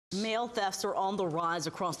Mail thefts are on the rise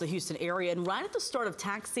across the Houston area, and right at the start of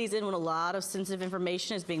tax season when a lot of sensitive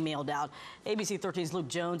information is being mailed out. ABC 13's Luke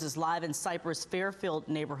Jones is live in Cypress Fairfield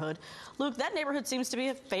neighborhood. Luke, that neighborhood seems to be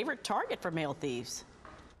a favorite target for mail thieves.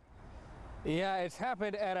 Yeah, it's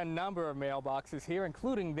happened at a number of mailboxes here,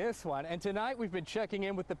 including this one. And tonight we've been checking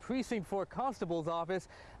in with the Precinct 4 Constable's office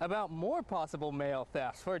about more possible mail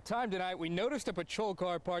thefts. For a time tonight, we noticed a patrol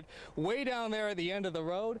car parked way down there at the end of the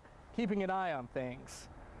road, keeping an eye on things.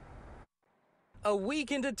 A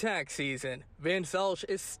week into tax season, Vince Ulsh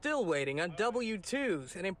is still waiting on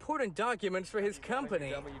W-2s and important documents for his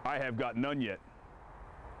company. I have got none yet,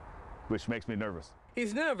 which makes me nervous.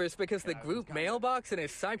 He's nervous because the group mailbox in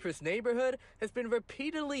his Cypress neighborhood has been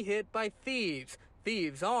repeatedly hit by thieves.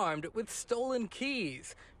 Thieves armed with stolen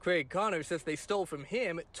keys. Craig Connor says they stole from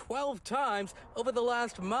him 12 times over the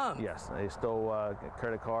last month. Yes, they stole a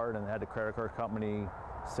credit card and had the credit card company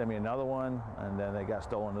send me another one, and then they got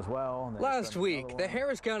stolen as well. Last week, the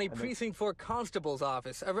Harris County Precinct 4 Constable's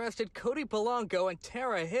office arrested Cody Polanco and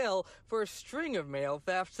Tarah for a string of mail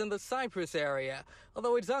thefts in the Cypress area,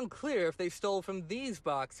 although it's unclear if they stole from these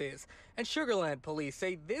boxes. And Sugarland police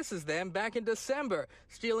say this is them back in December,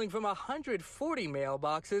 stealing from 140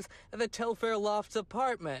 mailboxes at the Telfair Lofts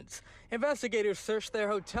apartments. Investigators searched their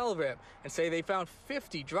hotel room and say they found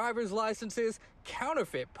 50 driver's licenses,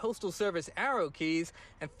 counterfeit Postal Service arrow keys,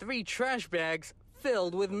 and 3 trash bags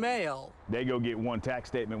filled with mail. They go get one tax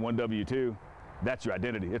statement, one W-2. That's your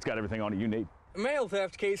identity. It's got everything on it you need. Mail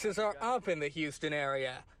theft cases are up in the Houston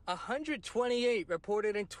area. 128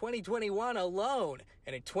 reported in 2021 alone,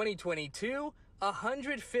 and in 2022,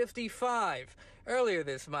 155. Earlier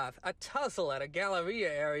this month, a tussle at a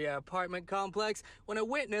Galleria area apartment complex when a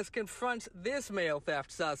witness confronts this mail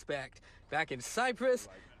theft suspect. Back in Cypress,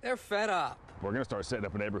 they're fed up. We're going to start setting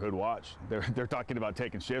up a neighborhood watch. They're talking about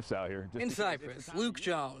taking shifts out here. In Cypress, Luke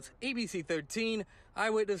Jones, ABC 13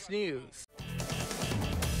 Eyewitness News.